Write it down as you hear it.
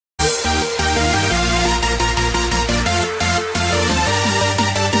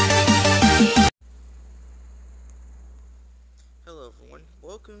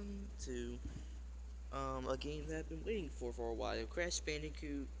A game that I've been waiting for a while. Crash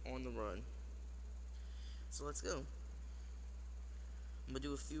Bandicoot on the Run. So let's go. I'm gonna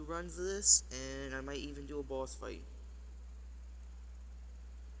do a few runs of this, and I might even do a boss fight.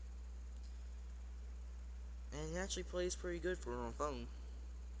 And it actually plays pretty good for on phone.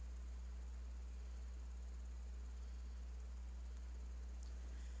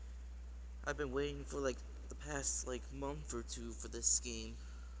 I've been waiting for like the past like month or two for this game.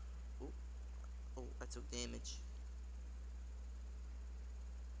 Oh, oh, I took damage.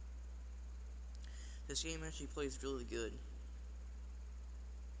 This game actually plays really good.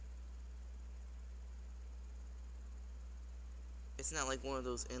 It's not like one of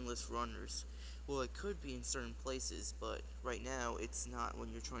those endless runners. Well, it could be in certain places, but right now it's not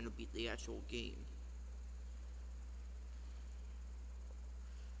when you're trying to beat the actual game.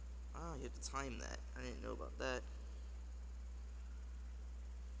 Ah, you have to time that. I didn't know about that.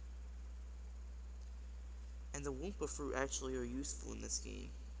 And the Wumpa fruit actually are useful in this game.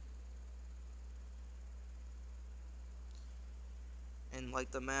 And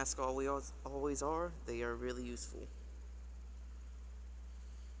like the mask always are, they are really useful.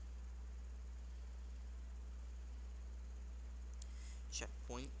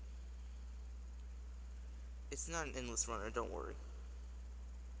 Checkpoint. It's not an endless runner, don't worry.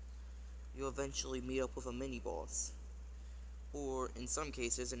 You'll eventually meet up with a mini-boss. Or, in some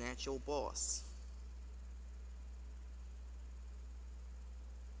cases, an actual boss.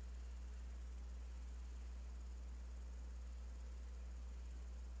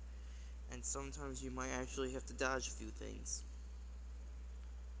 And sometimes you might actually have to dodge a few things.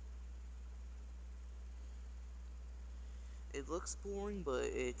 It looks boring, but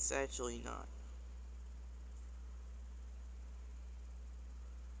it's actually not.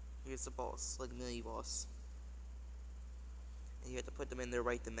 Here's the boss, like mini-boss. And you have to put them in their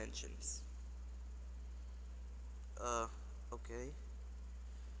right dimensions. Uh, okay.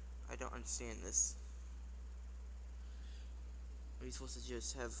 I don't understand this. Are you supposed to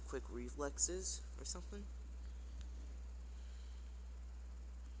just have quick reflexes or something?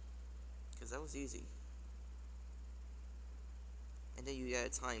 Because that was easy. And then you gotta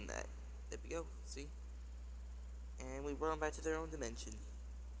time that. There we go, see? And we brought them back to their own dimension.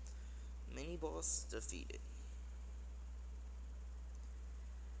 Mini boss defeated.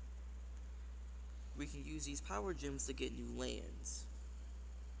 We can use these power gems to get new lands.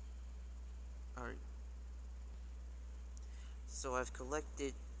 Alright. So I've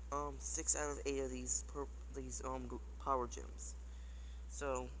collected 6 out of 8 of these power gems.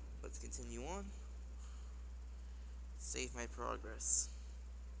 So let's continue on. Save my progress.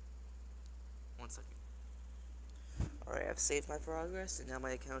 1 second. Alright, I've saved my progress, and now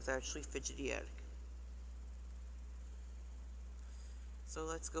my account is actually Fidgety Attic. So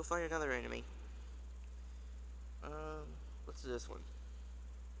let's go find another enemy. What's this one?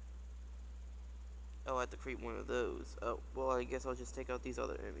 Oh, I have to create one of those. Oh, well, I guess I'll just take out these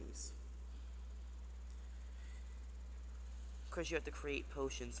other enemies. Because you have to create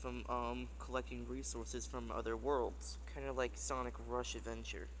potions from, collecting resources from other worlds. Kind of like Sonic Rush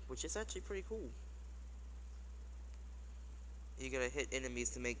Adventure, which is actually pretty cool. You gotta hit enemies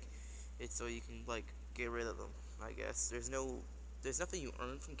to make it so you can, like, get rid of them, I guess. There's nothing you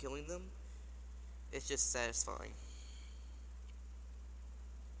earn from killing them. It's just satisfying.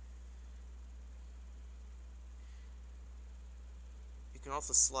 You can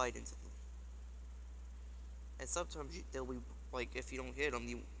also slide into them. And sometimes they'll be, like, if you don't hit them,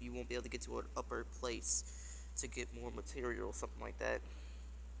 you won't be able to get to an upper place to get more material or something like that.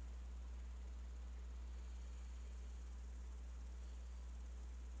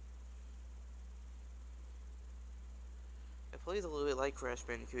 It plays a little bit like Crash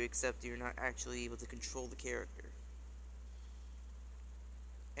Bandicoot, except you're not actually able to control the character.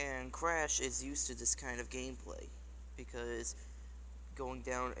 And Crash is used to this kind of gameplay, because going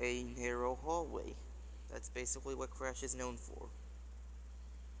down a narrow hallway, that's basically what Crash is known for.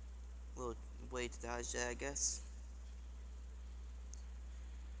 Little way to dodge that, I guess.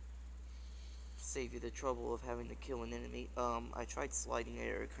 Save you the trouble of having to kill an enemy. I tried sliding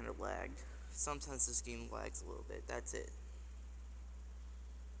there, it kind of lagged. Sometimes this game lags a little bit, that's it.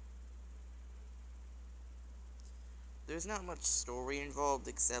 There's not much story involved,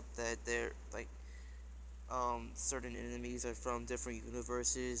 except that they're, like, certain enemies are from different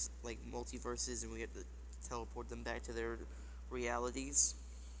universes, like multiverses, and we have to teleport them back to their realities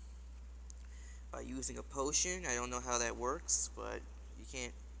by using a potion. I don't know how that works, but you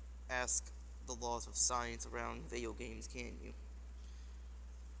can't ask the laws of science around video games, can you?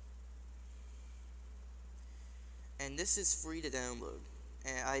 And this is free to download.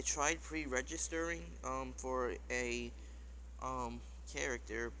 And I tried pre-registering for a um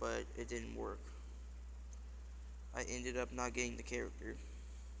character, but it didn't work. I ended up not getting the character.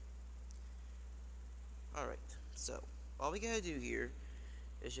 Alright, so all we gotta do here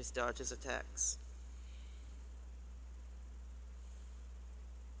is just dodge his attacks.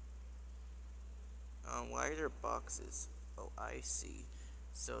 Why are there boxes? Oh, I see.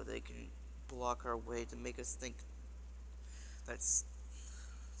 So they can block our way to make us think that's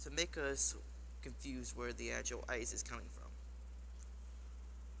to make us confused where the actual ice is coming from.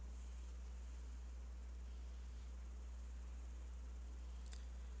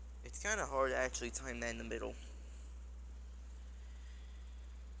 It's kind of hard to actually time that in the middle.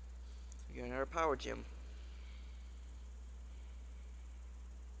 We got another power gem.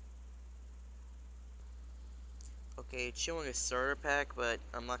 Okay, it's showing a starter pack, but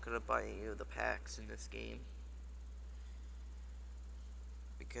I'm not gonna buy any of the packs in this game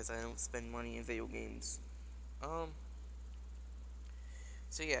because I don't spend money in video games. Um,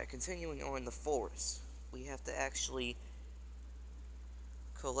 so yeah, continuing on the forest, we have to actually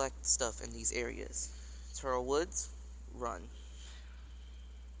collect stuff in these areas. Turtle Woods, run.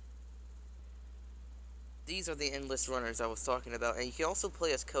 These are the endless runners I was talking about, and you can also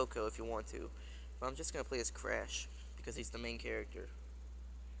play as Coco if you want to, but I'm just gonna play as Crash because he's the main character.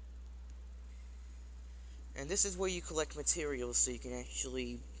 And this is where you collect materials so you can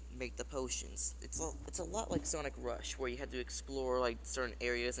actually make the potions. It's a lot like Sonic Rush, where you had to explore like certain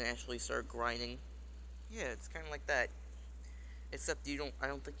areas and actually start grinding. Yeah, it's kind of like that. Except I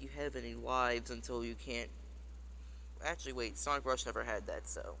don't think you have any lives until you can't. Actually, wait, Sonic Rush never had that,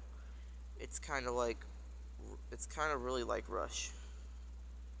 so it's kind of like, it's kind of really like Rush.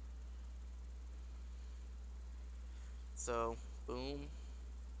 So, boom.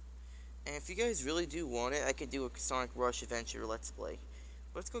 And if you guys really do want it, I could do a Sonic Rush Adventure Let's Play.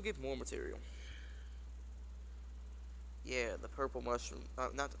 But let's go get more material. Yeah, the purple mushroom.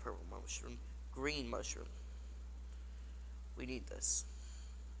 Not the purple mushroom. Green mushroom. We need this.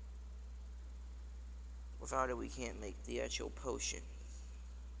 Without it, we can't make the actual potion.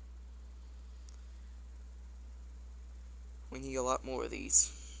 We need a lot more of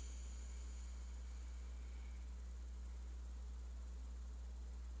these.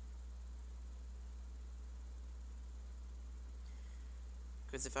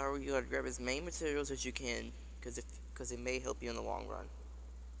 Because if I were you, I'd grab as many materials as you can. Because it may help you in the long run.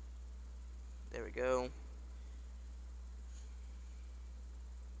 There we go.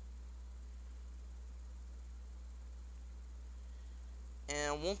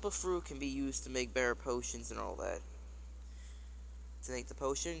 And Wumpa fruit can be used to make better potions and all that. To make the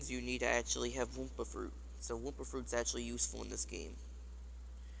potions, you need to actually have Wumpa fruit. So Wumpa fruit's actually useful in this game.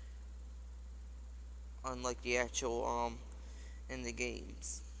 Unlike the actual, in the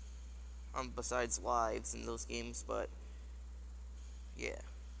games. Besides lives in those games, but, yeah.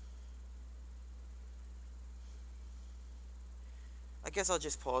 I guess I'll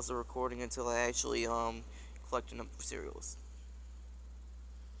just pause the recording until I actually, collect enough cereals.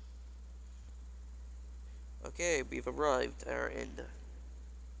 Okay, we've arrived at our end.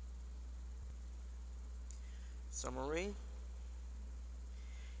 Summary.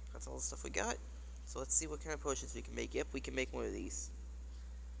 That's all the stuff we got. So let's see what kind of potions we can make. Yep, we can make one of these.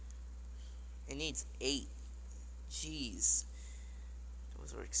 It needs 8. Jeez.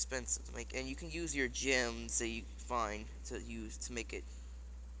 Those are expensive to make. And you can use your gems that you find to use to make it.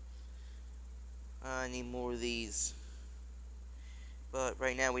 I need more of these. But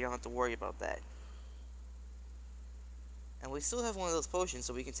right now we don't have to worry about that. And we still have one of those potions,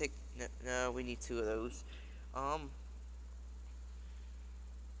 so we can take... No, we need 2 of those.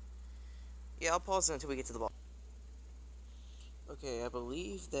 Yeah, I'll pause it until we get to the boss. Okay, I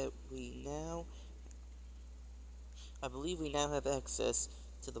believe we now have access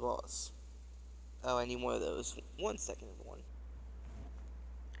to the boss. Oh, I need more of those. 1 second, everyone.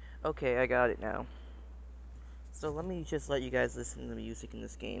 Okay, I got it now. So let me just let you guys listen to the music in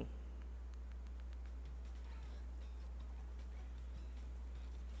this game.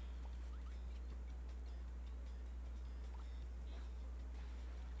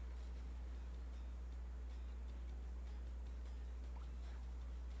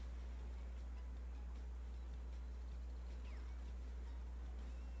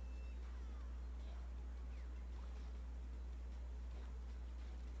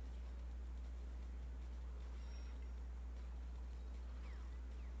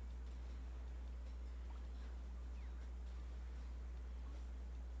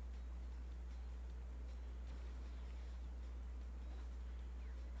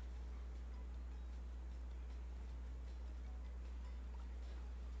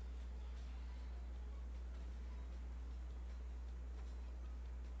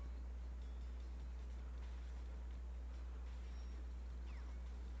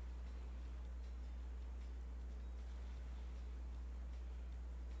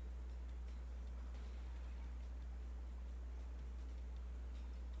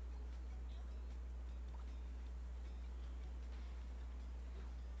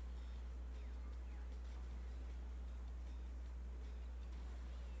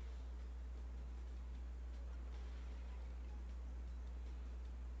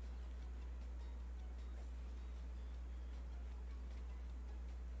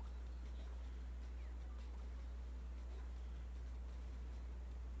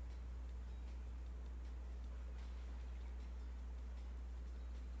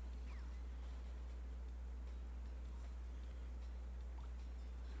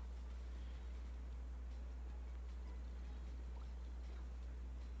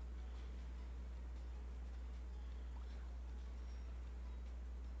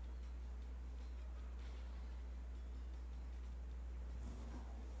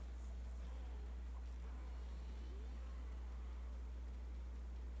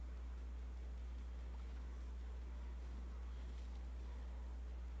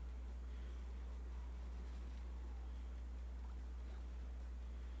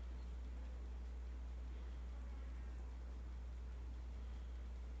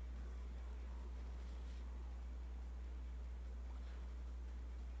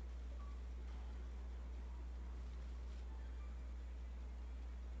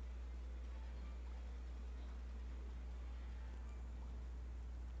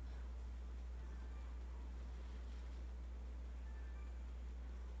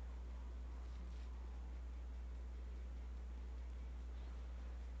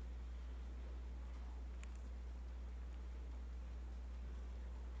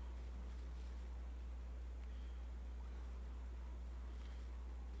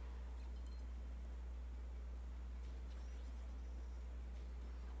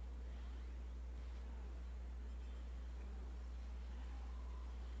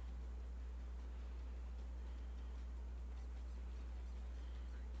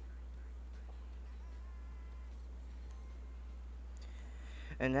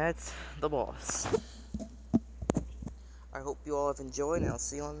 And that's the boss. I hope you all have enjoyed, and I'll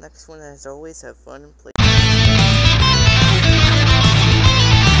see you on the next one. As always, have fun and play.